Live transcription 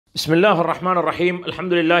بسم الله الرحمن الرحيم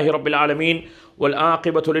الحمد لله رب العالمين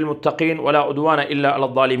والعاقبة للمتقين ولا عدوان إلا على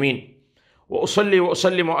الظالمين وأصلي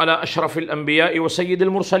وأسلم على أشرف الأنبياء وسيد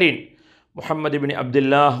المرسلين محمد بن عبد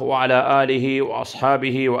الله وعلى آله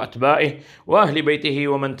وأصحابه وأتباعه وأهل بيته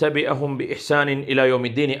ومن تبعهم بإحسان إلى يوم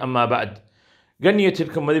الدين أما بعد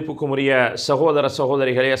கண்ணியத்திற்கும் மதிப்புக்கும் உரிய சகோதர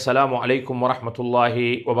சகோதரிகளே அஸ்ஸலாமு அலைக்கும் வரஹ்மத்துல்லாஹி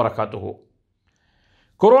வபரகாத்துஹு.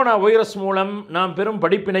 கொரோனா வைரஸ் மூலம் நாம் பெரும்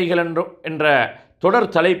படிப்பினைகள் என்ற தொடர்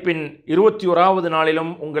தலைப்பின் 21வது நாளிலும்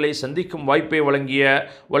உங்களை சந்திக்கும் வாய்ப்பை வழங்கிய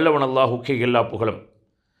வல்லவன் அல்லாஹுக்கே எல்லா புகழும்.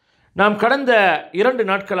 நாம் கடந்த 2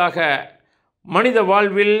 நாட்களாக மனித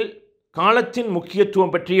வாழ்வில் காலத்தின்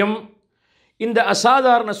முக்கியத்துவம் பற்றியும் இந்த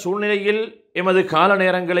அசாதாரண சூழ்நிலையில் எமது கால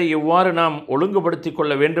நேரங்களை எவ்வாறு நாம் ஒழுங்குபடுத்திக்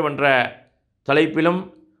கொள்ள வேண்டும் என்ற தலைப்பிலும்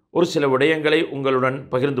ஒரு சில விடயங்களை உங்களுடன்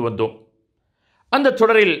பகிர்ந்து வந்தோம். அந்த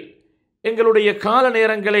தொடரில் எங்களுடைய கால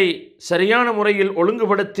நேரங்களை சரியான முறையில்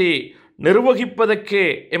ஒழுங்குபடுத்தி நிர்வகிப்பதற்கு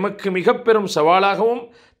எமக்கு மிக பெரும் சவாலாகவும்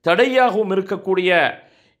தடையாகவும் இருக்கக்கூடிய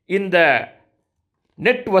இந்த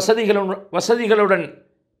நெட் வசதிகளுடன்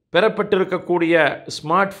பெறப்பட்டிருக்கக்கூடிய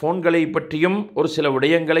ஸ்மார்ட் ஃபோன்களை பற்றியும் ஒரு சில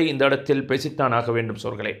விடயங்களை இந்த இடத்தில் பேசித்தான் ஆக வேண்டும்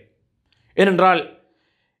சோர்களே. ஏனென்றால்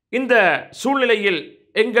இந்த சூழ்நிலையில்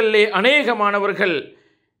எங்களிலே அநேக மாணவர்கள்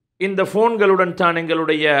இந்த ஃபோன்களுடன் தான்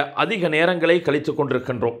எங்களுடைய அதிக நேரங்களை கழித்து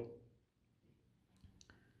கொண்டிருக்கின்றோம்.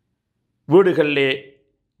 வீடுகளிலே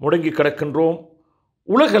முடங்கி கிடக்கின்றோம்.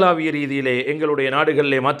 உலகளாவிய ரீதியிலே எங்களுடைய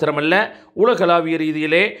நாடுகளிலே மாத்திரமல்ல, உலகளாவிய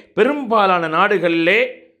ரீதியிலே பெரும்பாலான நாடுகளிலே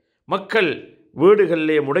மக்கள்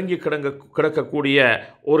வீடுகளிலே முடங்கி கிடக்கக்கூடிய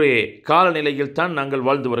ஒரு காலநிலையில் தான் நாங்கள்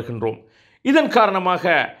வாழ்ந்து வருகின்றோம். இதன்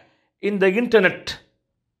காரணமாக இந்த இன்டர்நெட்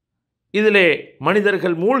இதிலே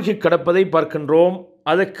மனிதர்கள் மூழ்கி கிடப்பதை பார்க்கின்றோம்.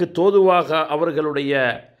 அதற்கு தோதுவாக அவர்களுடைய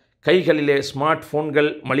கைகளிலே ஸ்மார்ட் ஃபோன்கள்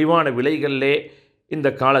மலிவான விலைகளிலே இந்த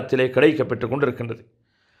காலத்திலே கிடைக்கப்பெற்று கொண்டிருக்கின்றது.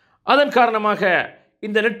 அதன் காரணமாக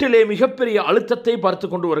இந்த நெட்டிலே மிகப்பெரிய அழுத்தத்தை பார்த்து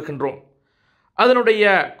கொண்டு வருகின்றோம். அதனுடைய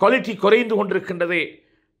குவாலிட்டி குறைந்து கொண்டிருக்கின்றது.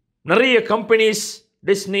 நிறைய கம்பெனிஸ்,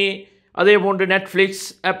 டிஸ்னி, அதே போன்று நெட்ஃப்ளிக்ஸ்,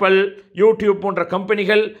 ஆப்பிள், யூடியூப் போன்ற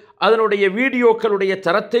கம்பெனிகள் அதனுடைய வீடியோக்களுடைய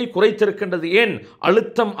தரத்தை குறைத்திருக்கின்றது. ஏன்?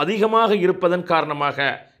 அழுத்தம் அதிகமாக இருப்பதன் காரணமாக.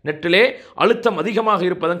 நெட்டிலே அழுத்தம் அதிகமாக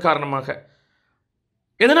இருப்பதன் காரணமாக.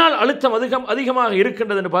 எதனால் அழுத்தம் அதிகமாக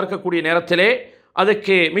இருக்கின்றது என்று பார்க்கக்கூடிய நேரத்திலே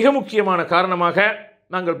அதற்கு மிக முக்கியமான காரணமாக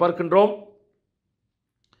நாங்கள் பார்க்கின்றோம்,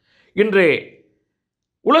 இன்று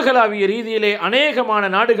உலகளாவிய ரீதியிலே அநேகமான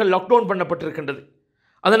நாடுகள் லாக்டவுன் பண்ணப்பட்டிருக்கின்றது.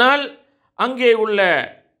 அதனால் அங்கே உள்ள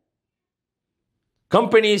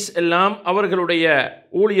கம்பெனிஸ் எல்லாம் அவர்களுடைய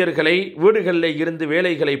ஊழியர்களை வீடுகளில் இருந்து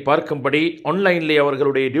வேலைகளை பார்க்கும்படி, ஆன்லைனிலே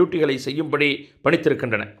அவர்களுடைய டியூட்டிகளை செய்யும்படி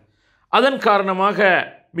பணித்திருக்கின்றன. அதன் காரணமாக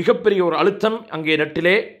மிகப்பெரிய ஒரு அழுத்தம் அங்கே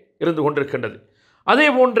நெட்டிலே இருந்து கொண்டிருக்கின்றது. அதே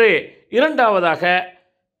போன்று இரண்டாவதாக,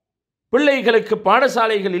 பிள்ளைகளுக்கு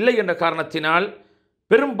பாடசாலைகள் இல்லை என்ற காரணத்தினால்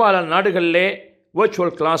பெரும்பாலான நாடுகளிலே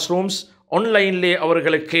வர்ச்சுவல் கிளாஸ் ரூம்ஸ், ஆன்லைனிலே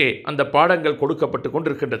அவர்களுக்கு அந்த பாடங்கள் கொடுக்கப்பட்டு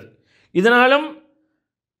கொண்டிருக்கின்றது. இதனாலும்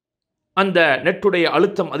அந்த நெட்டுடைய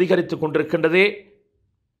அழுத்தம் அதிகரித்து கொண்டிருக்கின்றது.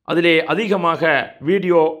 அதிலே அதிகமாக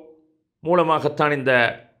வீடியோ மூலமாகத்தான் இந்த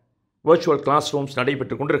வர்ச்சுவல் கிளாஸ் ரூம்ஸ்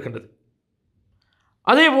நடைபெற்று கொண்டிருக்கின்றது.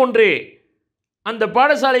 அதே போன்று அந்த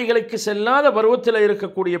பாடசாலைகளுக்கு செல்லாத பருவத்தில்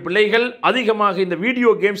இருக்கக்கூடிய பிள்ளைகள் அதிகமாக இந்த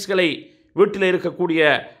வீடியோ கேம்ஸ்களை வீட்டில் இருக்கக்கூடிய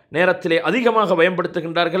நேரத்திலே அதிகமாக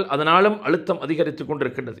பயன்படுத்துகின்றார்கள். அதனாலும் அழுத்தம் அதிகரித்து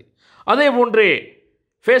கொண்டிருக்கின்றது. அதே போன்று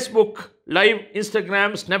ஃபேஸ்புக் லைவ்,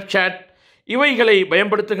 இன்ஸ்டாகிராம், ஸ்னாப்சாட் இவைகளை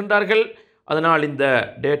பயன்படுத்துகின்றார்கள். அதனால் இந்த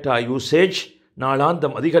டேட்டா யூசேஜ்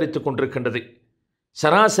நாளாந்தம் அதிகரித்து கொண்டிருக்கின்றது.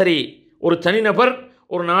 சராசரி ஒரு தனிநபர்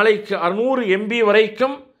ஒரு நாளைக்கு 600 MB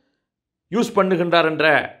வரைக்கும் யூஸ் பண்ணுகின்றார் என்ற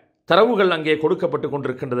தரவுகள் அங்கே கொடுக்கப்பட்டு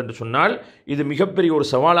கொண்டிருக்கின்றது என்று சொன்னால் இது மிகப்பெரிய ஒரு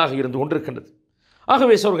சவாலாக இருந்து கொண்டிருக்கின்றது.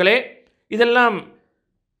 ஆகவே சோர்களே, இதெல்லாம்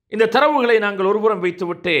இந்த தரவுகளை நாங்கள் ஒருபுறம்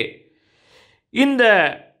வைத்துவிட்டு இந்த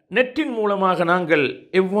நெட்டின் மூலமாக நாங்கள்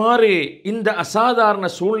எவ்வாறு இந்த அசாதாரண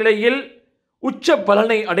சூழ்நிலையில் உச்ச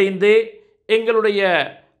பலனை அடைந்து எங்களுடைய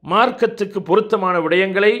மார்க்கத்துக்கு பொருத்தமான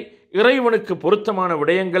விடயங்களை, இறைவனுக்கு பொருத்தமான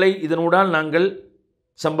விடயங்களை இதனூடால் நாங்கள்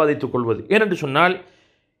சம்பாதித்துக் கொள்வது. ஏனென்று சொன்னால்,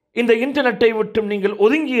 இந்த இன்டர்நெட்டை விட்டும் நீங்கள்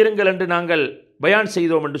ஒதுங்கி இருங்கள் என்று நாங்கள் பயான்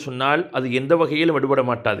செய்தோம் என்று சொன்னால் அது எந்த வகையிலும் விடுபட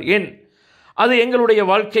மாட்டாது. ஏன்? அது எங்களுடைய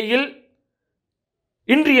வாழ்க்கையில்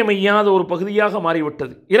இன்றியமையாத ஒரு பகுதியாக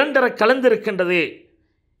மாறிவிட்டது. இரண்டரை கலந்திருக்கின்றது.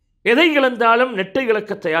 எதை இழந்தாலும் நெட்டை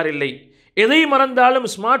இழக்க தயாரில்லை. எதை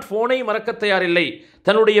மறந்தாலும் ஸ்மார்ட் ஃபோனை மறக்க தயாரில்லை.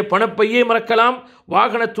 தன்னுடைய பணப்பையை மறக்கலாம்,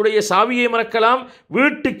 வாகனத்துடைய சாவியை மறக்கலாம்,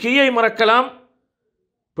 வீட்டு கீயை மறக்கலாம்.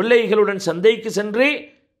 பிள்ளைகளுடன் சந்தைக்கு சென்று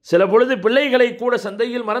சில பொழுது பிள்ளைகளை கூட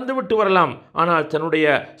சந்தையில் மறந்துவிட்டு வரலாம். ஆனால் தன்னுடைய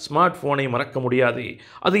ஸ்மார்ட் ஃபோனை மறக்க முடியாது.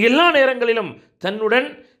 அது எல்லா நேரங்களிலும் தன்னுடன்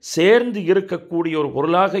சேர்ந்து இருக்கக்கூடிய ஒரு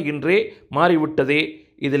பொருளாக இன்றே மாறிவிட்டது.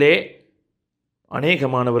 இதிலே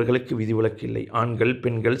அநேகமானவர்களுக்கு விதிவிலக்கு இல்லை. ஆண்கள்,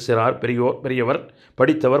 பெண்கள், சிறார், பெரியவர்,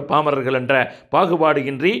 படித்தவர், பாமரர்கள் என்ற பாகுபாடு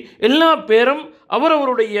இன்றி எல்லா பேரும்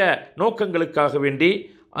அவரவருடைய நோக்கங்களுக்காக வேண்டி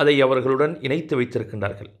அதை அவர்களுடன் இணைத்து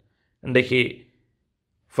வைத்திருக்கின்றார்கள். இன்றைக்கு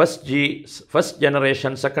ஃபஸ்ட்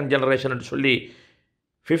ஜெனரேஷன், செகண்ட் ஜெனரேஷன் என்று சொல்லி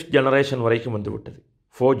 5th ஜெனரேஷன் வரைக்கும் வந்துவிட்டது.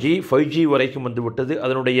 4G 5G வரைக்கும் வந்துவிட்டது.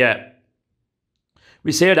 அதனுடைய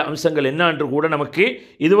விசேட அம்சங்கள் என்ன என்று கூட நமக்கு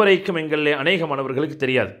இதுவரைக்கும் எங்களில் அநேகமானவர்களுக்கு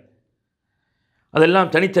தெரியாது. அதெல்லாம்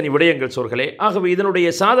தனித்தனி விடயங்கள் சோர்களே. ஆகவே இதனுடைய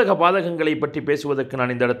சாதக பாதகங்களை பற்றி பேசுவதற்கு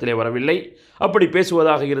நான் இந்த இடத்திலே வரவில்லை. அப்படி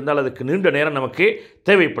பேசுவதாக இருந்தால் அதுக்கு நீண்ட நேரம் நமக்கு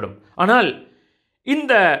தேவைப்படும். ஆனால்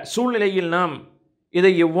இந்த சூழ்நிலையில் நாம்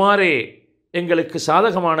இதை எவ்வாறு எங்களுக்கு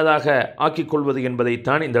சாதகமானதாக ஆக்கிக்கொள்வது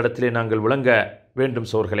என்பதைத்தான் இந்த இடத்திலே நாங்கள் விளங்க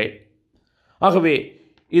வேண்டும் சோர்களே. ஆகவே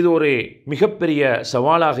இது ஒரு மிகப்பெரிய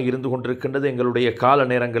சவாலாக இருந்து கொண்டிருக்கின்றது. எங்களுடைய கால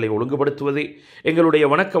நேரங்களை ஒழுங்குபடுத்துவது, எங்களுடைய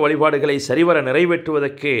வணக்க வழிபாடுகளை சரிவர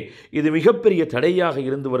நிறைவேற்றுவதற்கு இது மிகப்பெரிய தடையாக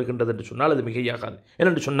இருந்து வருகின்றது என்று சொன்னால் அது மிகையாகாது.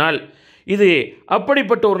 ஏனென்று சொன்னால் இது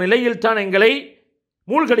அப்படிப்பட்ட ஒரு நிலையில் தான் எங்களை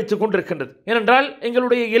மூழ்கடித்து கொண்டிருக்கின்றது. ஏனென்றால்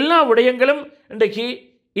எங்களுடைய எல்லா விடயங்களும் இன்றைக்கு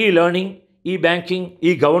லேர்னிங், பேங்கிங்,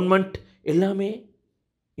 கவர்மெண்ட் எல்லாமே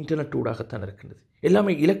இன்டர்நெட் ஊடாகத்தான் இருக்கின்றது.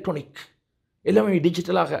 எல்லாமே எலக்ட்ரானிக், எல்லாமே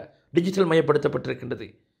டிஜிட்டல் மயப்படுத்தப்பட்டிருக்கின்றது.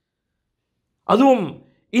 அதுவும்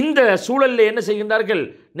இந்த சூழலில் என்ன செய்கின்றார்கள்,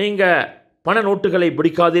 நீங்கள் பண நோட்டுகளை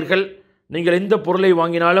பிடிக்காதீர்கள், நீங்கள் எந்த பொருளை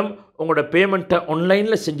வாங்கினாலும் உங்களோட பேமெண்ட்டை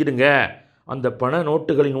ஆன்லைனில் செஞ்சிடுங்க, அந்த பண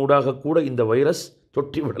நோட்டுகளின் ஊடாக கூட இந்த வைரஸ்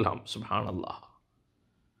தொற்றி விடலாம். சுப்ஹானல்லாஹ்.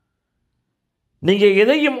 நீங்கள்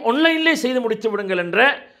எதையும் ஆன்லைனிலே செய்து முடித்து விடுங்கள் என்ற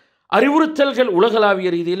அறிவுறுத்தல்கள் உலகளாவிய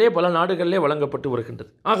ரீதியிலே பல நாடுகளிலே வழங்கப்பட்டு வருகின்றது.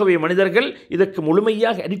 ஆகவே மனிதர்கள் இதற்கு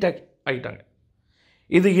முழுமையாக அடிக்ட் ஆகிட்டாங்க.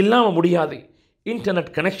 இது இல்லாமல் முடியாது. இன்டர்நெட்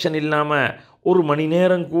கனெக்ஷன் இல்லாமல் ஒரு மணி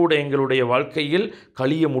நேரம் கூட எங்களுடைய வாழ்க்கையில்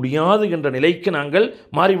கழிய முடியாது என்ற நிலைக்கு நாங்கள்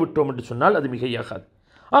மாறிவிட்டோம் என்று சொன்னால் அது மிகையாகாது.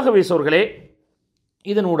 ஆகவே சோர்களே,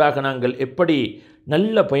 இதனூடாக நாங்கள் எப்படி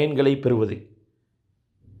நல்ல பயன்களை பெறுவது?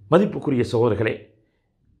 மதிப்புக்குரிய சகோதரர்களே,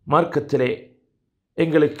 மார்க்கத்திலே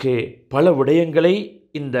எங்களுக்கு பல விடயங்களை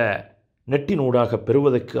இந்த நெட்டினூடாக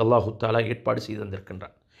பெறுவதற்கு அல்லாஹு தஆலா ஏற்பாடு செய்து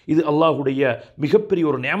தந்திருக்கின்றான். இது அல்லாஹுடைய மிகப்பெரிய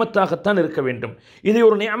ஒரு நியமத்தாகத்தான் இருக்க வேண்டும். இதை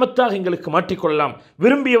ஒரு நியமத்தாக எங்களுக்கு மாற்றிக்கொள்ளலாம்.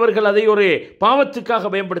 விரும்பியவர்கள் அதை ஒரு பாவத்துக்காக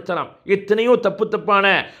பயன்படுத்தலாம். எத்தனையோ தப்பான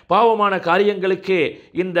பாவமான காரியங்களுக்கு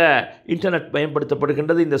இந்த இன்டர்நெட்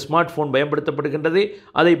பயன்படுத்தப்படுகின்றது, இந்த ஸ்மார்ட் ஃபோன் பயன்படுத்தப்படுகின்றது.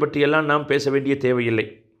 அதை பற்றியெல்லாம் நாம் பேச வேண்டிய தேவையில்லை.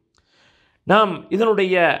 நாம்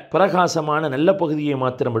இதனுடைய பிரகாசமான நல்ல பகுதியை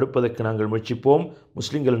மாத்திரம் எடுப்பதற்கு நாங்கள் முயற்சிப்போம்.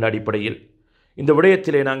 முஸ்லிம்களின் அடிப்படையில் இந்த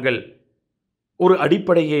விடயத்திலே நாங்கள் ஒரு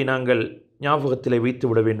அடிப்படையை நாங்கள் ஞாபகத்திலே வைத்து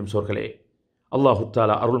விட வேண்டும் சோர்களே. அல்லாஹு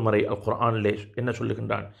தஆலா அருள்மறை அல் குர்ஆனிலே என்ன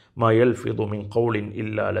சொல்லுகின்றான்? மா யல்ஃபிது மின் கௌலின்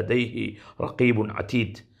இல்லா லதைஹி ரகீபுன்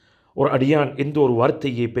அதீத். ஒரு அடியான் எந்த ஒரு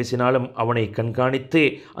வார்த்தையை பேசினாலும் அவனை கண்காணித்து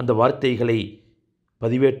அந்த வார்த்தைகளை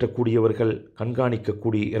பதிவேற்றக்கூடியவர்கள்,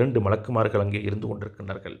 கண்காணிக்கக்கூடிய 2 மலக்குமார்கள் அங்கே இருந்து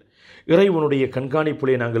கொண்டிருக்கின்றார்கள். இறைவனுடைய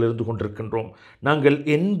கண்காணிப்பிலே நாங்கள் இருந்து கொண்டிருக்கின்றோம். நாங்கள்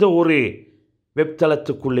எந்த ஒரு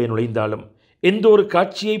வெப்தளத்துக்குள்ளே நுழைந்தாலும், எந்த ஒரு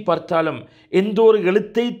காட்சியை பார்த்தாலும், எந்த ஒரு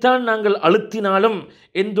எழுத்தைத்தான் நாங்கள் அழுத்தினாலும்,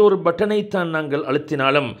 எந்த ஒரு பட்டனைத்தான் நாங்கள்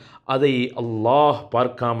அழுத்தினாலும் அதை அல்லாஹ்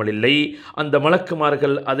பார்க்காமல் இல்லை, அந்த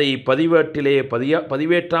மலக்குமார்கள் அதை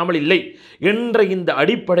பதிவேற்றாமல் இல்லை என்ற இந்த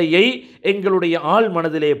அடிப்படையை எங்களுடைய ஆழ்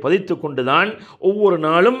மனதிலே பதித்து கொண்டுதான் ஒவ்வொரு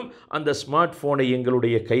நாளும் அந்த ஸ்மார்ட் ஃபோனை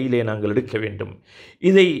எங்களுடைய கையிலே நாங்கள் எடுக்க வேண்டும்.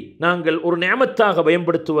 இதை நாங்கள் ஒரு நியமத்தாக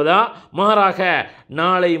பயன்படுத்துவதா, மாறாக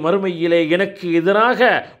நாளை மறுமையிலே எனக்கு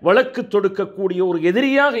எதிராக வழக்கு தொடுக்கக்கூடிய ஒரு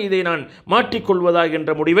எதிரியாக இதை நான் மாற்றிக்கொள்வதா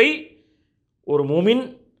என்ற முடிவை ஒரு மூமின்,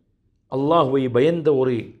 அல்லாஹுவை பயந்த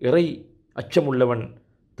ஒரு இறை அச்சமுள்ளவன்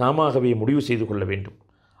தாமாகவே முடிவு செய்து கொள்ள வேண்டும்.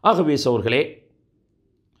 ஆகவே சகோதரர்களே,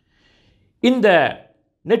 இந்த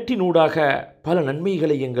நெட்டினூடாக பல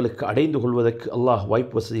நன்மைகளை எங்களுக்கு அடைந்து கொள்வதற்கு அல்லாஹ்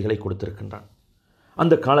வாய்ப்பு வசதிகளை கொடுத்திருக்கின்றான்.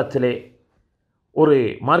 அந்த காலத்திலே ஒரு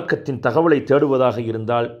மார்க்கத்தின் தகவலை தேடுவதாக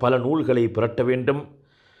இருந்தால் பல நூல்களை புரட்ட வேண்டும்,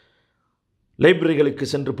 லைப்ரரிகளுக்கு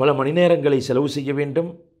சென்று பல மணி நேரங்களை செலவு செய்ய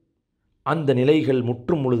வேண்டும். அந்த நிலைகள்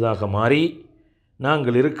முற்றும் முழுதாக மாறி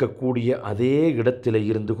நாங்கள் இருக்கக்கூடிய அதே இடத்தில்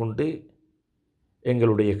இருந்து கொண்டு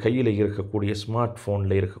எங்களுடைய கையில் இருக்கக்கூடிய ஸ்மார்ட்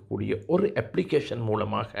ஃபோனில் இருக்கக்கூடிய ஒரு அப்ளிகேஷன்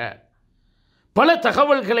மூலமாக பல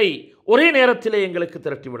தகவல்களை ஒரே நேரத்தில் எங்களுக்கு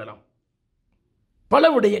திரட்டிவிடலாம். பல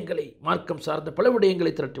விடயங்களை, மார்க்கம் சார்ந்த பல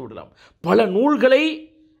விடயங்களை திரட்டிவிடலாம். பல நூல்களை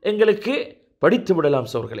எங்களுக்கு படித்து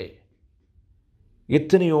விடலாம் சோர்களே.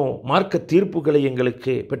 எத்தனையோ மார்க்க தீர்ப்புகளை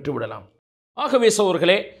எங்களுக்கு பெற்றுவிடலாம். ஆகவே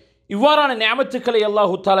சோர்களே, இவ்வாறான நியமத்துக்களை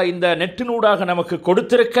அல்லாஹு தஆலா இந்த நெட்டினூடாக நமக்கு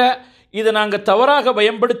கொடுத்திருக்க, இதை நாங்கள் தவறாக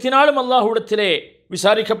பயன்படுத்தினாலும் அல்லாஹ்விடத்திலே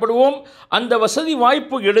விசாரிக்கப்படுவோம். அந்த வசதி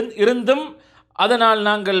வாய்ப்பு இருந்தும் அதனால்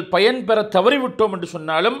நாங்கள் பயன் பெற தவறிவிட்டோம் என்று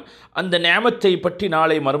சொன்னாலும் அந்த நியமத்தை பற்றி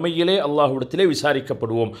நாளை மறுமையிலே அல்லாஹ்விடத்திலே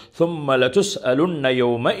விசாரிக்கப்படுவோம். சும்ம லதுஸ்அலுன்ன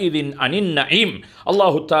யௌமஇதின் அனின் நஈம்.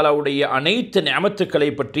 அல்லாஹு தஆலாவுடைய அனைத்து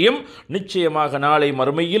நியமத்துக்களை பற்றியும் நிச்சயமாக நாளை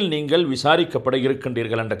மறுமையில் நீங்கள் விசாரிக்கப்பட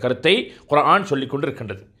இருக்கின்றீர்கள் என்ற கருத்தை குர்ஆன் சொல்லிக்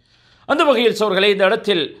கொண்டிருக்கின்றது. அந்த வகையில் சோர்களே, இந்த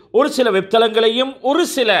இடத்தில் ஒரு சில வெப்தளங்களையும் ஒரு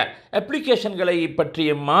சில அப்ளிகேஷன்களை பற்றிய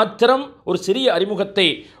மாத்திரம் ஒரு சிறிய அறிமுகத்தை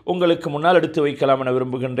உங்களுக்கு முன்னால் எடுத்து வைக்கலாம் என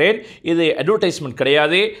விரும்புகின்றேன். இது அட்வர்டைஸ்மெண்ட்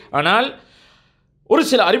கிடையாது, ஆனால் ஒரு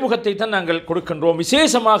சில அறிமுகத்தை தான் நாங்கள் கொடுக்கின்றோம்.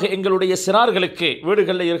 விசேஷமாக எங்களுடைய சிறார்களுக்கு,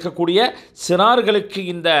 வீடுகளில் இருக்கக்கூடிய சிறார்களுக்கு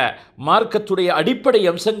இந்த மார்க்கத்துடைய அடிப்படை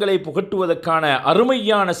அம்சங்களை புகட்டுவதற்கான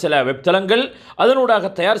அருமையான சில வெப்தளங்கள்,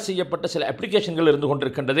 அதனூடாக தயார் செய்யப்பட்ட சில அப்ளிகேஷன்கள் இருந்து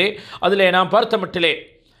கொண்டிருக்கின்றது. அதில் நாம் பார்த்த மட்டிலே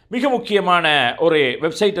மிக முக்கியமான ஒரு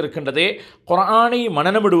வெப்சைட் இருக்கின்றது. குர்ஆனை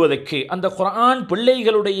மனனமிடுவதற்கு, அந்த குர்ஆன்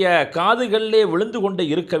பிள்ளைகளுடைய காதுகளிலே விழுந்து கொண்டே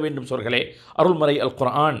இருக்க வேண்டும். சொர்களே, அருள்மறை அல்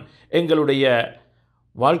குர்ஆன் எங்களுடைய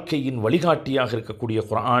வாழ்க்கையின் வழிகாட்டியாக இருக்கக்கூடிய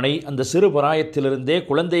குர்ஆனை அந்த சிறு பிராயத்திலிருந்தே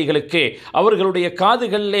குழந்தைகளுக்கு அவர்களுடைய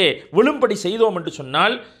காதுகளிலே விழும்படி செய்தோம் என்று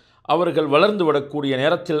சொன்னால், அவர்கள் வளர்ந்து விடக்கூடிய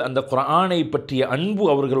நேரத்தில் அந்த குர்ஆனை பற்றிய அன்பு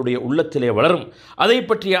அவர்களுடைய உள்ளத்திலே வளரும். அதை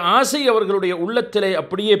பற்றிய ஆசை அவர்களுடைய உள்ளத்திலே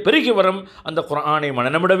அப்படியே பெருகி வரும். அந்த குர்ஆனை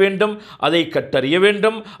மனனமிட வேண்டும், அதை கற்றறிய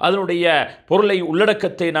வேண்டும், அதனுடைய பொருளை,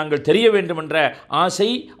 உள்ளடக்கத்தை நாங்கள் தெரிய வேண்டும் என்ற ஆசை,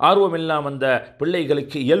 ஆர்வமெல்லாம் அந்த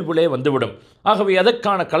பிள்ளைகளுக்கு இயல்பிலே வந்துவிடும். ஆகவே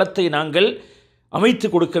அதற்கான களத்தை நாங்கள் அமைத்து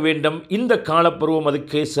கொடுக்க வேண்டும். இந்த காலப்பருவம்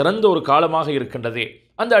அதுக்கு சிறந்த ஒரு காலமாக இருக்கின்றது.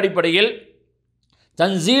 அந்த அடிப்படையில்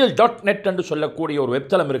tanzeel.net என்று சொல்லக்கூடிய ஒரு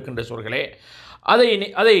வெப்தளம் இருக்கின்ற சொற்களே,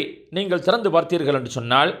 அதை நீங்கள் திறந்து பார்த்தீர்கள் என்று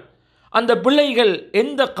சொன்னால், அந்த பிள்ளைகள்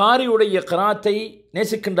எந்த காரியுடைய கிராத்தை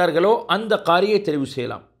நேசிக்கின்றார்களோ அந்த காரியை தெரிவு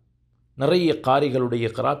செய்யலாம். நிறைய காரிகளுடைய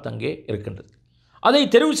கிராத் அங்கே இருக்கின்றது. அதை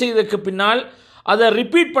தெரிவு செய்ததற்கு பின்னால் அதை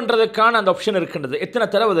ரிப்பீட் பண்ணுறதுக்கான அந்த ஆப்ஷன் இருக்கின்றது. எத்தனை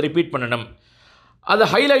தடவை அதை ரிப்பீட் பண்ணணும், அதை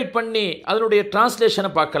ஹைலைட் பண்ணி அதனுடைய டிரான்ஸ்லேஷனை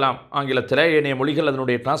பார்க்கலாம். ஆங்கிலத்தில் ஏனைய மொழிகள்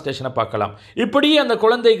அதனுடைய டிரான்ஸ்லேஷனை பார்க்கலாம். இப்படியே அந்த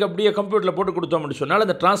குழந்தைக்கு அப்படியே கம்ப்யூட்டரில் போட்டு கொடுத்தோம் என்று சொன்னால்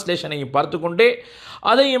அந்த டிரான்ஸ்லேஷனையும் பார்த்து கொண்டே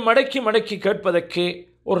அதையும் மடக்கி கேட்பதற்கு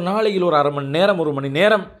ஒரு நாளையில் ஒரு அரை மணி நேரம், ஒரு மணி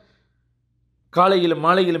நேரம், காலையிலும்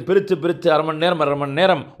மாலையிலும் பிரித்து அரை மணி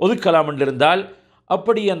நேரம் ஒதுக்கலாம் என்றிருந்தால்,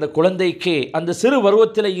 அப்படி அந்த குழந்தைக்கு அந்த சிறு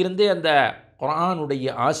பருவத்தில் இருந்தே அந்த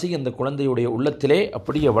குர்ஆனுடைய ஆசை அந்த குழந்தையுடைய உள்ளத்திலே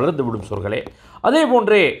அப்படியே வளர்ந்து விடும் சொற்களே. அதே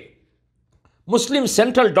போன்றே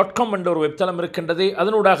muslimcentral.com என்ற ஒரு வெப்தளம் இருக்கின்றது.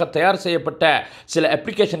 அதனூடாக தயார் செய்யப்பட்ட சில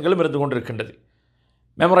அப்ளிகேஷன்களும் இருந்து கொண்டிருக்கின்றது.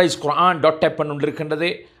 மெமரைஸ் Quran.app ஒன்று இருக்கின்றது.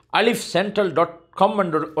 alifcentral.com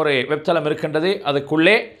என்ற ஒரு வெப்தளம் இருக்கின்றது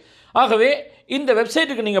அதுக்குள்ளே. ஆகவே இந்த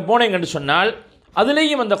வெப்சைட்டுக்கு நீங்கள் போனீங்கன்னு சொன்னால்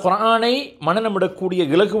அதிலேயும் அந்த குர்ஆனை மனனமிடக்கூடிய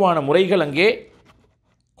இலகுவான முறைகள் அங்கே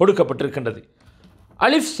கொடுக்கப்பட்டிருக்கின்றது.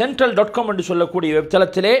 alifcentral.com என்று சொல்லக்கூடிய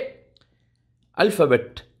வெப்தளத்திலே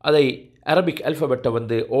அல்ஃபபெட், அதை அரபிக்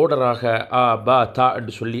அல்ஃபபெட்டை ஓர்டராக ஆ பா தா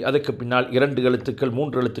என்று சொல்லி அதுக்கு பின்னால் 2 எழுத்துக்கள்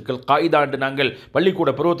 3 எழுத்துக்கள் காயிதா என்று நாங்கள் பள்ளிக்கூட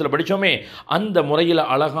பருவத்தில் படித்தோமே, அந்த முறையில்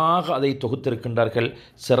அழகாக அதை தொகுத்திருக்கின்றார்கள்.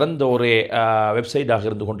 சிறந்த ஒரு வெப்சைட்டாக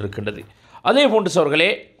இருந்து கொண்டிருக்கின்றது. அதே போன்று அவர்களே,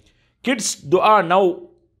 கிட்ஸ் துஆ நவ்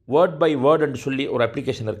வேர்ட் பை வேர்ட் என்று சொல்லி ஒரு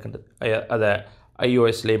அப்ளிகேஷன் இருக்கின்றது. அதை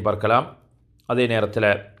iOSலேயும் பார்க்கலாம், அதே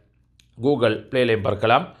நேரத்தில் கூகுள் ப்ளேலேயும்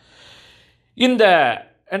பார்க்கலாம். இந்த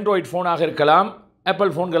ஆண்ட்ராய்டு ஃபோனாக இருக்கலாம்,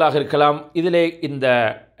 ஆப்பிள் ஃபோன்களாக இருக்கலாம். இதிலே இந்த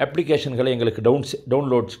அப்ளிகேஷன்களை எங்களுக்கு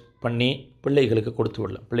டவுன்லோட் பண்ணி பிள்ளைகளுக்கு கொடுத்து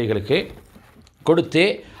விடலாம். பிள்ளைகளுக்கு கொடுத்து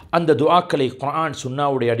அந்த துஆக்களை குர்ஆன்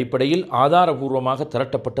சுன்னாவுடைய அடிப்படையில் ஆதாரபூர்வமாக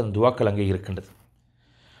திரட்டப்பட்ட அந்த துஆக்கள் அங்கே இருக்கின்றது.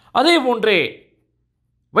 அதே போன்றே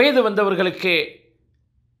வயது வந்தவர்களுக்கு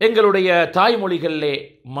எங்களுடைய தாய்மொழிகளிலே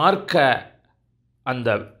மார்க்க அந்த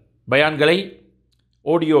பயான்களை,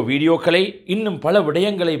 ஆடியோ வீடியோக்களை, இன்னும் பல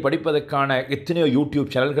விடயங்களை படிப்பதற்கான எத்தனையோ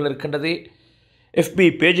யூடியூப் சேனல்கள் இருக்கின்றது, FB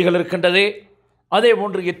பேஜுகள் இருக்கின்றது. அதே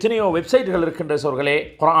போன்று எத்தனையோ வெப்சைட்டுகள் இருக்கின்ற சோர்களே.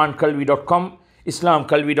 Qurankalvi.com,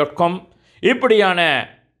 islamkalvi.com, இப்படியான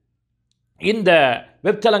இந்த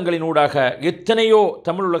வெப்தளங்களினூடாக எத்தனையோ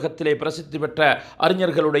தமிழ் உலகத்திலே பிரசித்தி பெற்ற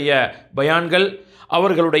அறிஞர்களுடைய பயான்கள்,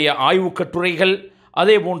 அவர்களுடைய ஆய்வுக் கட்டுரைகள்,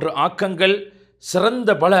 அதே போன்று ஆக்கங்கள், சிறந்த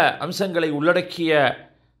பல அம்சங்களை உள்ளடக்கிய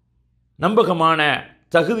நம்பகமான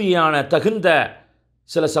தகுந்த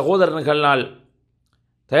சில சகோதரர்களால்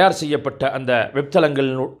தயார் செய்யப்பட்ட அந்த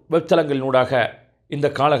வெப்தளங்களினூடாக இந்த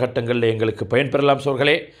காலகட்டங்களில் எங்களுக்கு பயன்பெறலாம்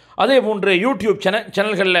சோர்களே. அதே போன்று யூடியூப்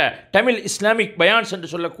சேனல்களில் தமிழ் இஸ்லாமிக் பயான்ஸ் என்று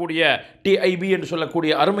சொல்லக்கூடிய TIB என்று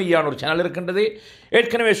சொல்லக்கூடிய அருமையான ஒரு சேனல் இருக்கின்றது.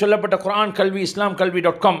 ஏற்கனவே சொல்லப்பட்ட Qurankalvi,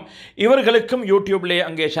 islamkalvi.com இவர்களுக்கும் யூடியூப்லே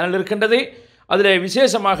அங்கே சேனல் இருக்கின்றது. அதில்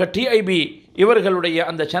விசேஷமாக TIB இவர்களுடைய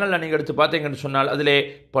அந்த சேனலை நீங்கள் எடுத்து பார்த்தீங்கன்னு சொன்னால் அதிலே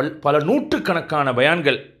பல நூற்றுக்கணக்கான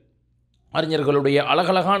பயான்கள் அறிஞர்களுடைய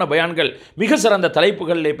அழகழகான பயான்கள், மிக சிறந்த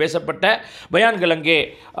தலைப்புகளிலே பேசப்பட்ட பயான்கள் அங்கே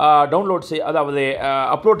அதாவது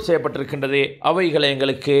அப்லோட் செய்யப்பட்டிருக்கின்றது. அவைகளை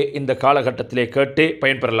எங்களுக்கு இந்த காலகட்டத்திலே கேட்டு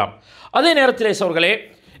பயன்பெறலாம். அதே நேரத்திலே சோர்களே,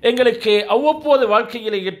 எங்களுக்கு அவ்வப்போது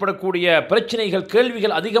வாழ்க்கையில் ஏற்படக்கூடிய பிரச்சனைகள்,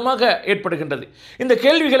 கேள்விகள் அதிகமாக ஏற்படுகின்றது. இந்த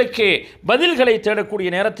கேள்விகளுக்கு பதில்களை தேடக்கூடிய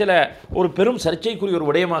நேரத்தில் ஒரு பெரும் சர்ச்சைக்குரிய ஒரு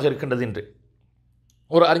விடயமாக இருக்கின்றது. என்று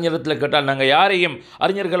ஒரு அறிஞரத்தில் கேட்டால், நாங்கள் யாரையும்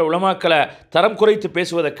அறிஞர்களை உலமாக்களை தரம் குறைத்து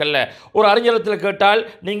பேசுவதற்கல்ல, ஒரு அறிஞரத்தில் கேட்டால்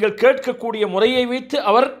நீங்கள் கேட்கக்கூடிய முறையை வைத்து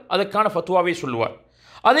அவர் அதற்கான ஃபத்வாவை சொல்லுவார்.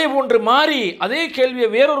 அதே போன்று மாறி அதே கேள்வியை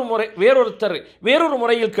வேறொரு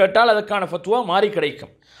முறையில் கேட்டால் அதற்கான ஃபத்வா மாறி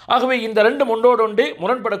கிடைக்கும். ஆகவே இந்த ரெண்டு ஒன்றோடொன்று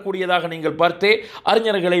முரண்படக்கூடியதாக நீங்கள் பார்த்தே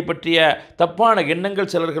அறிஞர்களை பற்றிய தப்பான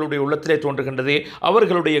எண்ணங்கள் சிலர்களுடைய உள்ளத்திலே தோன்றுகின்றது.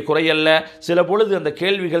 அவர்களுடைய குறையல்ல, சில பொழுது அந்த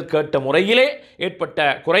கேள்விகள் கேட்ட முறையிலே ஏற்பட்ட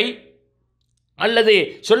குறை அல்லது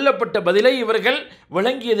சொல்லப்பட்ட பதிலை இவர்கள்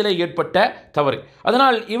விளங்கியதிலே ஏற்பட்ட தவறு.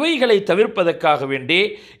 அதனால் இவைகளை தவிர்ப்பதற்காக வேண்டி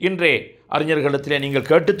இன்றே அறிஞர்களிடத்திலே நீங்கள்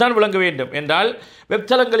கேட்டுத்தான் விளங்க வேண்டும் என்றால்,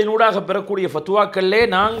 வெப்தளங்களினூடாக பெறக்கூடிய ஃபத்வாக்களிலே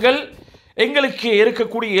நாங்கள் எங்களுக்கு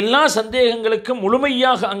இருக்கக்கூடிய எல்லா சந்தேகங்களுக்கும்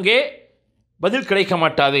முழுமையாக அங்கே பதில் கிடைக்க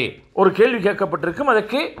மாட்டாது. ஒரு கேள்வி கேட்கப்பட்டிருக்கும்,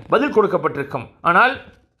 அதற்கு பதில் கொடுக்கப்பட்டிருக்கும். ஆனால்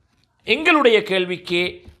எங்களுடைய கேள்விக்கு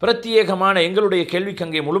பிரத்யேகமான எங்களுடைய கேள்விக்கு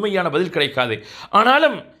அங்கே முழுமையான பதில் கிடைக்காது.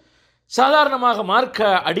 ஆனாலும் சாதாரணமாக மார்க்க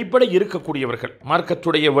அடிப்படை இருக்கக்கூடியவர்கள்,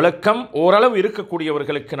 மார்க்கத்துடைய விளக்கம் ஓரளவு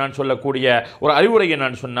இருக்கக்கூடியவர்களுக்கு நான் சொல்லக்கூடிய ஒரு அறிவுரையை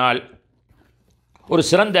நான் சொன்னால், ஒரு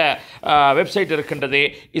சிறந்த வெப்சைட் இருக்கின்றது,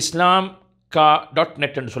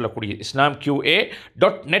 islamqa.net என்று சொல்லக்கூடிய,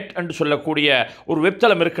 islamqa.net என்று சொல்லக்கூடிய ஒரு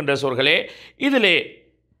வெப்தளம் இருக்கின்ற சோர்களே. இதிலே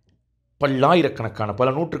பல்லாயிரக்கணக்கான,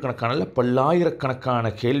 பல நூற்றுக்கணக்கான,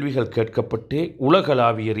 பல்லாயிரக்கணக்கான கேள்விகள் கேட்கப்பட்டு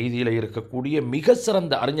உலகளாவிய ரீதியில் இருக்கக்கூடிய மிக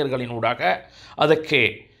சிறந்த அறிஞர்களினூடாக அதற்கு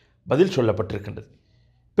பதில் சொல்லப்பட்டிருக்கின்றது.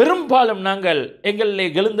 பெரும்பாலும் நாங்கள் எங்களிலே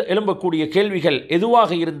எழும்பக்கூடிய கேள்விகள்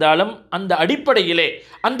எதுவாக இருந்தாலும் அந்த அடிப்படையிலே,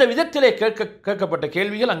 அந்த விதத்திலே கேட்கப்பட்ட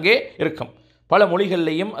கேள்விகள் அங்கே இருக்கும். பல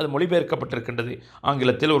மொழிகளிலேயும் அது மொழிபெயர்க்கப்பட்டிருக்கின்றது.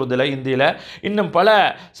 ஆங்கிலத்தில், உருதுல, இந்தியில், இன்னும் பல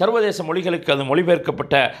சர்வதேச மொழிகளுக்கு அது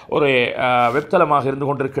மொழிபெயர்க்கப்பட்ட ஒரு வெப்தளமாக இருந்து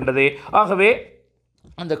கொண்டிருக்கின்றது. ஆகவே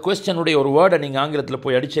அந்த கொஸ்டனுடைய ஒரு வேர்டை நீங்கள் ஆங்கிலத்தில்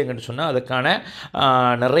போய் அடித்தீங்கன்னு சொன்னால் அதுக்கான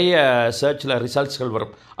நிறைய சர்ச்சில் ரிசல்ட்ஸ்கள்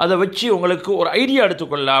வரும். அதை வச்சு உங்களுக்கு ஒரு ஐடியா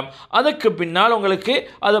எடுத்துக்கொள்ளலாம். அதற்கு பின்னால் உங்களுக்கு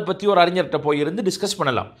அதை பற்றி ஒரு அறிஞர்கிட்ட போய் இருந்து டிஸ்கஸ்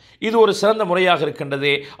பண்ணலாம். இது ஒரு சிறந்த முறையாக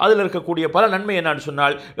இருக்கின்றது. அதில் இருக்கக்கூடிய பல நன்மை என்னன்னு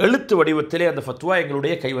சொன்னால், எழுத்து வடிவத்திலே அந்த ஃபத்வா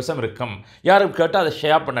எங்களுடைய கைவசம் இருக்கும். யாரும் கேட்டால் அதை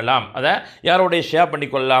ஷேர் பண்ணலாம், அதை யாரோடைய ஷேர்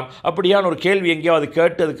பண்ணிக்கொள்ளலாம். அப்படியான ஒரு கேள்வி எங்கேயாவது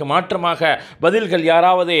கேட்டு அதுக்கு மாற்றமாக பதில்கள்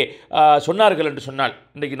யாராவது சொன்னார்கள் என்று சொன்னால்,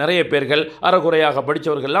 இன்றைக்கு நிறைய பேர்கள் அறகுறையாக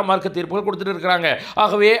படித்தவர்கள்லாம் மார்க்க தீர்ப்புகள் கொடுத்துட்டு இருக்கிறாங்க.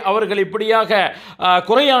 ஆகவே அவர்கள் இப்படியாக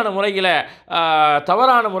குறையான முறையில்,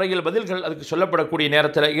 தவறான முறையில் பதில்கள் அதுக்கு சொல்லப்படக்கூடிய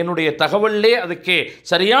நேரத்தில் என்னுடைய தகவலே அதுக்கு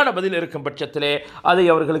சரியான பதில் இருக்கும் பட்சத்திலே அதை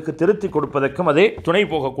அவர்களுக்கு திருத்தி கொடுப்பதற்கும் அது துணை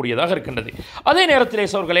போகக்கூடியதாக இருக்கின்றது. அதே நேரத்திலே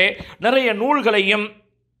சோர்களே, நிறைய நூல்களையும்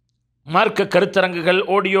மார்க்க கருத்தரங்குகள்,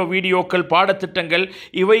 ஆடியோ வீடியோக்கள், பாடத்திட்டங்கள்,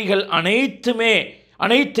 இவைகள்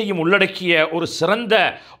அனைத்தையும் உள்ளடக்கிய ஒரு சிறந்த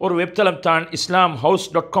ஒரு வெப்தளம் தான்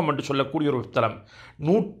islamhouse.com என்று சொல்லக்கூடிய ஒரு வெப்தளம்.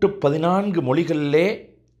 114 மொழிகளிலே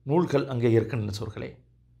நூல்கள் அங்கே இருக்கின்றன சோர்களே.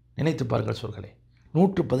 நினைத்து பாருங்கள் சோர்களே,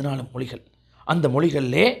 114 மொழிகள். அந்த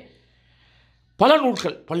மொழிகளிலே பல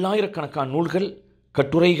நூல்கள், பல்லாயிரக்கணக்கான நூல்கள்,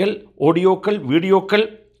 கட்டுரைகள், ஆடியோக்கள், வீடியோக்கள்,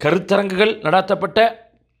 கருத்தரங்குகள் நடாத்தப்பட்ட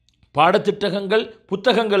பாடத்திட்டங்கள்,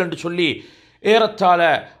 புத்தகங்கள் என்று சொல்லி ஏறத்தாழ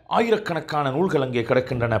ஆயிரக்கணக்கான நூல்கள் அங்கே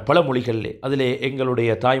கிடக்கின்றன பல மொழிகளிலே. அதிலே எங்களுடைய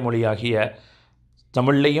தாய்மொழியாகிய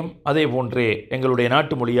தமிழ்லையும் அதே போன்றே எங்களுடைய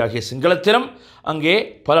நாட்டு மொழியாகிய சிங்களத்திலும் அங்கே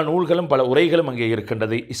பல நூல்களும் பல உரைகளும் அங்கே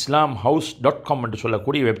இருக்கின்றது. islamhouse.com என்று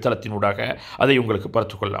சொல்லக்கூடிய வெப்தளத்தினூடாக அதை உங்களுக்கு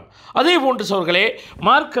பார்த்துக்கொள்ளலாம். அதே போன்று சோர்களே,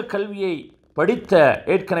 மார்க்க கல்வியை படித்த,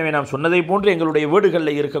 ஏற்கனவே நாம் சொன்னதை போன்று எங்களுடைய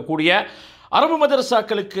வீடுகளில் இருக்கக்கூடிய அரபு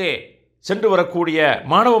மதரசாக்களுக்கு சென்று வரக்கூடிய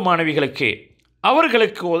மாணவ மாணவிகளுக்கு,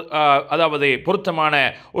 அவர்களுக்கு அதாவது பொருத்தமான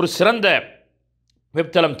ஒரு சிறந்த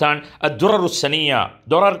வெப்தளம் தான் துரருசனியா,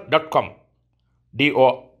 dorar.com,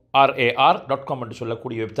 dorar.com என்று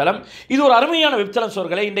சொல்லக்கூடிய வெப்தளம். இது ஒரு அருமையான வெப்தளம்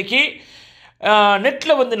சோர்களே. இன்றைக்கி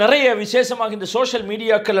நெட்டில் நிறைய விசேஷமாக இந்த சோஷியல்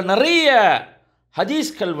மீடியாக்களில் நிறைய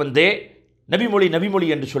ஹதீஸ்கள் நபிமொழி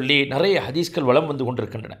என்று சொல்லி நிறைய ஹதீஸ்கள் வலம் வந்து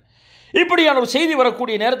கொண்டிருக்கின்றன. இப்படியான ஒரு செய்தி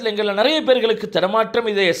வரக்கூடிய நேரத்தில் எங்களில் நிறைய பேர்களுக்கு தடமாற்றம்,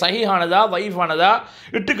 இது சஹீஹானதா வைஃபானதா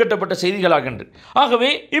இட்டுக்கட்டப்பட்ட செய்திகளாகின்ற. ஆகவே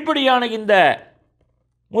இப்படியான இந்த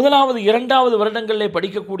முதலாவது இரண்டாவது வருடங்களில்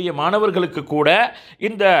படிக்கக்கூடிய மாணவர்களுக்கு கூட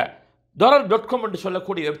இந்த dorar.com என்று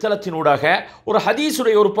சொல்லக்கூடிய வெப்தளத்தினூடாக ஒரு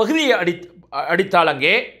ஹதீஸுடைய ஒரு பகுதியை அடித்தால்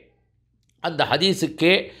அங்கே அந்த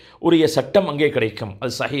ஹதீஸுக்கு உரிய சட்டம் அங்கே கிடைக்கும்.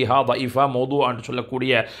 அது சஹீஹா வைஃபா மௌதுஆ என்று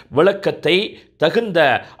சொல்லக்கூடிய விளக்கத்தை தகுந்த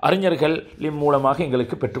அறிஞர்களின் மூலமாக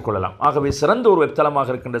எங்களுக்கு பெற்றுக்கொள்ளலாம். ஆகவே சிறந்த ஒரு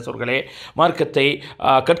வெப்தளமாக இருக்கின்ற சொற்களே மார்க்கத்தை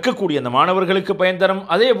கற்கக்கூடிய அந்த மாணவர்களுக்கு பயன் தரும்.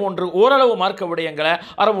 அதே போன்று ஓரளவு மார்க்க விடயங்களை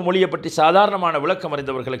அரபு மொழியை பற்றி சாதாரணமான விளக்கம்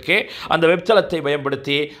அறிந்தவர்களுக்கு அந்த வெப்தளத்தை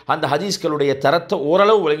பயன்படுத்தி அந்த ஹதீஸ்களுடைய தரத்தை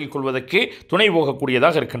ஓரளவு விளங்கிக் கொள்வதற்கு துணை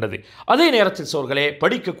போகக்கூடியதாக இருக்கின்றது. அதே நேரத்தில் சொற்களே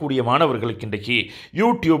படிக்கக்கூடிய மாணவர்களுக்கு இன்றைக்கு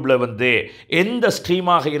யூடியூப்பில் எந்த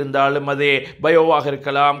ஸ்ட்ரீமாக இருந்தாலும், அது பயோவாக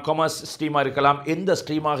இருக்கலாம், காமர்ஸ் ஸ்ட்ரீமாக இருக்கலாம், எந்த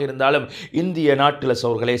ஸ்ட்ரீமாக இருந்தாலும் இந்திய நாட்டில்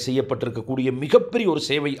சோர்களே செய்யப்பட்டிருக்கக்கூடிய மிகப்பெரிய ஒரு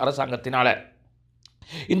சேவை அரசாங்கத்தினால்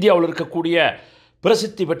இந்தியாவில் இருக்கக்கூடிய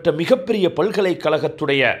பிரசித்தி பெற்ற மிகப்பெரிய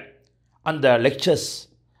பல்கலைக்கழகத்துடைய அந்த லெக்சர்ஸ்,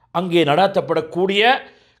 அங்கே நடாத்தப்படக்கூடிய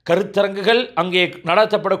கருத்தரங்குகள், அங்கே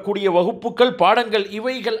நடாத்தப்படக்கூடிய வகுப்புகள், பாடங்கள்,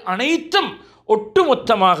 இவைகள் அனைத்தும்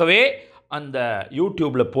ஒட்டுமொத்தமாகவே அந்த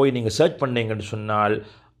யூடியூப்பில் போய் நீங்கள் சர்ச் பண்ணீங்கன்னு சொன்னால்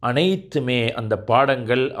அனைத்துமே அந்த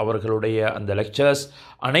பாடங்கள், அவர்களுடைய அந்த லெக்சர்ஸ்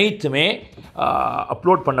அனைத்துமே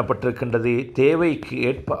அப்லோட் பண்ணப்பட்டிருக்கின்றது. தேவைக்கு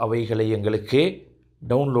ஏற்ப அவைகளை எங்களுக்கு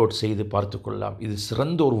டவுன்லோட் செய்து பார்த்து கொள்ளலாம். இது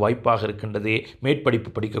சிறந்த ஒரு வாய்ப்பாக இருக்கின்றது மேற்படிப்பு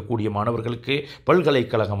படிக்கக்கூடிய மாணவர்களுக்கு,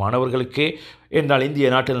 பல்கலைக்கழக மாணவர்களுக்கு. என்றால் இந்திய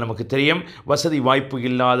நாட்டில் நமக்கு தெரியும் வசதி வாய்ப்பு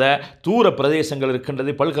இல்லாத தூர பிரதேசங்கள்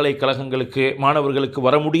இருக்கின்றது, பல்கலைக்கழகங்களுக்கு மாணவர்களுக்கு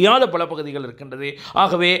வர முடியாத பல பகுதிகள் இருக்கின்றது.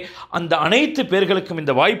 ஆகவே அந்த அனைத்து பேர்களுக்கும்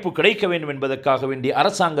இந்த வாய்ப்பு கிடைக்க வேண்டும் என்பதற்காக வேண்டிய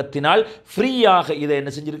அரசாங்கத்தினால் ஃப்ரீயாக இதை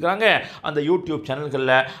என்ன செஞ்சுருக்கிறாங்க, அந்த யூடியூப்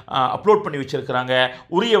சேனல்களில் அப்லோட் பண்ணி வச்சுருக்கிறாங்க.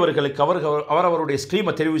 உரியவர்களுக்கு அவரவருடைய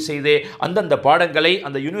ஸ்ட்ரீமை தெரிவு செய்து அந்தந்த பாடங்களை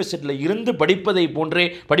அந்த யூனிவர்சிட்டியில் இருந்து படிப்பதை போன்றே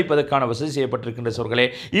படிப்பதற்கான வசதி செய்யப்பட்டிருக்கின்ற சொற்களே.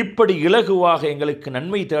 இப்படி இலகுவாக எங்களுக்கு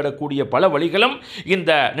நன்மை தேடக்கூடிய பல வழிகள்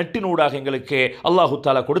இந்த நெட்டினூடாக எங்களுக்கு அல்லாஹு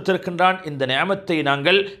தஆலா கொடுத்திருக்கின்றான். இந்த நியமத்தை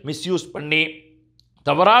நாங்கள் மிஸ்யூஸ் பண்ணி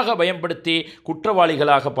தவறாக பயன்படுத்தி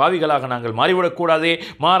குற்றவாளிகளாக, பாவிகளாக நாங்கள் மாறிவிடக்கூடாது.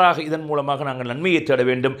 மாறாக இதன் மூலமாக நாங்கள் நன்மையை தேட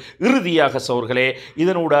வேண்டும். இறுதியாக சோர்களே,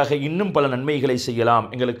 இதனூடாக இன்னும் பல நன்மைகளை செய்யலாம்,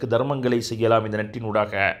 எங்களுக்கு தர்மங்களை செய்யலாம். இந்த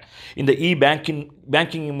நெட்டினூடாக இந்த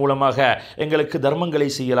பேங்கிங் மூலமாக எங்களுக்கு தர்மங்களை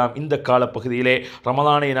செய்யலாம். இந்த காலப்பகுதியிலே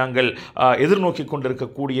ரமலானை நாங்கள் எதிர்நோக்கி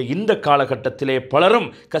கொண்டிருக்கக்கூடிய இந்த காலகட்டத்திலே பலரும்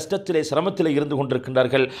கஷ்டத்திலே, சிரமத்திலே இருந்து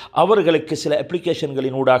கொண்டிருக்கின்றார்கள். அவர்களுக்கு சில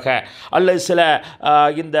அப்ளிகேஷன்களினூடாக அல்லது சில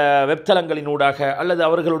இந்த வெப்தளங்களினூடாக அல்லது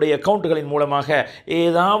அவர்களுடைய அக்கவுண்டுகளின் மூலமாக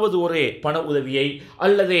ஏதாவது ஒரு பண உதவியை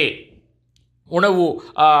அல்லது உணவு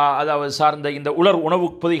அதாவது சார்ந்த இந்த உலர் உணவு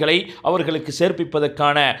பொதிகளை அவர்களுக்கு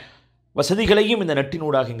சேர்ப்பிப்பதற்கான வசதிகளையும் இந்த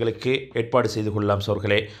நெட்டினூடாக எங்களுக்கு ஏற்பாடு செய்து கொள்ளலாம்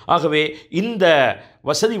சோர்களே. ஆகவே இந்த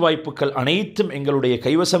வசதி வாய்ப்புகள் அனைத்தும் எங்களுடைய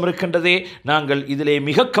கைவசம் இருக்கின்றதே. நாங்கள் இதிலே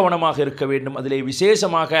மிக கவனமாக இருக்க வேண்டும். அதிலே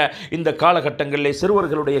விசேஷமாக இந்த காலகட்டங்களிலே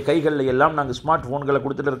சிறுவர்களுடைய கைகளில் எல்லாம் நாங்கள் ஸ்மார்ட் ஃபோன்களை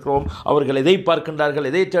கொடுத்துட்டு இருக்கிறோம். அவர்கள் எதை பார்க்கின்றார்கள்,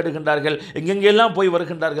 எதை தேடுகின்றார்கள், எங்கெங்கெல்லாம் போய்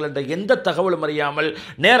வருகின்றார்கள் என்ற எந்த தகவலும் அறியாமல்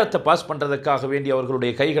நேரத்தை பாஸ் பண்ணுறதுக்காக வேண்டி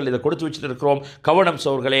அவர்களுடைய கைகள் இதை கொடுத்து வச்சுட்டு இருக்கிறோம். கவனம்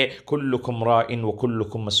சோர்களே. குல்லுக்கும் ராஇன் வ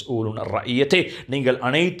குல்லுக்கும் மஸ்ஊலுன் அன் ரஇய்யத்தி. நீங்கள்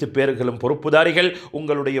அனைத்து பேர்களும் பொறுப்புதாரிகள்.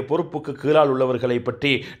 உங்களுடைய பொறுப்புக்கு கீழால் உள்ளவர்களை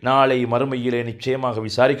பற்றி நாளை மறுமையிலே நிச்சயமாக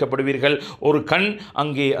விசாரிக்கப்படுவீர்கள். ஒரு கண்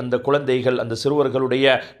அங்கே அந்த குழந்தைகள், அந்த சிறுவர்களுடைய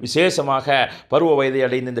விசேஷமாக பருவ வயதை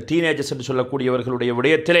அடைந்த இந்த டீனேஜர்ஸ் என்று சொல்லக்கூடியவர்களுடைய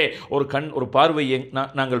விடயத்திலே ஒரு கண், ஒரு பார்வையை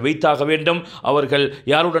நாங்கள் வைத்தாக வேண்டும். அவர்கள்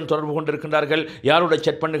யாருடன் தொடர்பு கொண்டிருக்கின்றார்கள், யாருடன்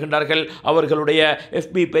செட் பண்ணுகின்றார்கள், அவர்களுடைய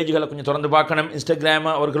FB பேஜ்களை கொஞ்சம் தொடர்ந்து பார்க்கணும். இன்ஸ்டாகிராம்,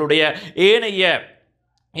 அவர்களுடைய ஏனைய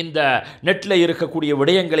இந்த நெட்டில் இருக்கக்கூடிய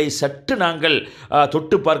விடயங்களை சற்று நாங்கள்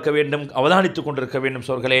தொட்டு பார்க்க வேண்டும், அவதானித்து கொண்டிருக்க வேண்டும்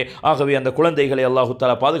சோர்களே. ஆகவே அந்த குழந்தைகளை அல்லாஹு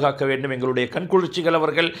தஆலா பாதுகாக்க வேண்டும். எங்களுடைய கண்குளிர்ச்சிகள்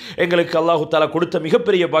அவர்கள் எங்களுக்கு அல்லாஹு தஆலா கொடுத்த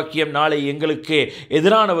மிகப்பெரிய பாக்கியம். நாளை எங்களுக்கு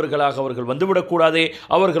எதிரானவர்களாக அவர்கள் வந்துவிடக்கூடாது.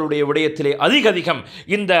 அவர்களுடைய விடயத்திலே அதிகம்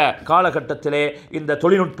இந்த காலகட்டத்திலே, இந்த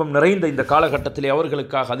தொழில்நுட்பம் நிறைந்த இந்த காலகட்டத்திலே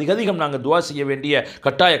அவர்களுக்காக அதிகம் நாங்கள் துஆ செய்ய வேண்டிய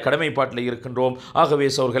கட்டாய கடமைப்பாட்டில் இருக்கின்றோம். ஆகவே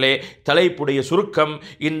சோர்களே, தலைப்புடைய சுருக்கம்,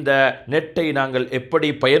 இந்த நெட்டை நாங்கள்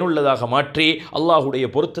எப்படி பயனுள்ளதாக மாற்றி அல்லாஹுடைய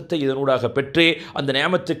பொருத்தத்தை இதனூடாக பெற்று அந்த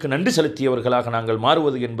நியமத்துக்கு நன்றி செலுத்தியவர்களாக நாங்கள்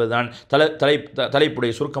மாறுவது என்பதுதான்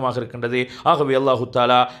தலைப்புடைய சுருக்கமாக இருக்கின்றது. ஆகவே அல்லாஹு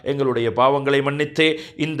தஆலா எங்களுடைய பாவங்களை மன்னித்து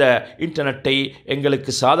இந்த இன்டர்நெட்டை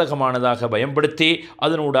எங்களுக்கு சாதகமானதாக பயன்படுத்தி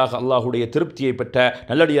அதனூடாக அல்லாஹுடைய திருப்தியை பெற்ற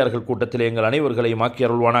நல்லடியார்கள் கூட்டத்தில் எங்கள் அனைவர்களையும் ஆக்கி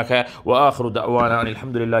அருள்வானாக. வ ஆகிரு தஅவானா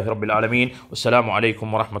அல்ஹம்துலில்லாஹி ரப்பில் ஆலமீன். வஸ்ஸலாமு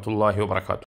அலைக்கும் வரஹ்மத்துல்லாஹி வபரகாத்துஹு.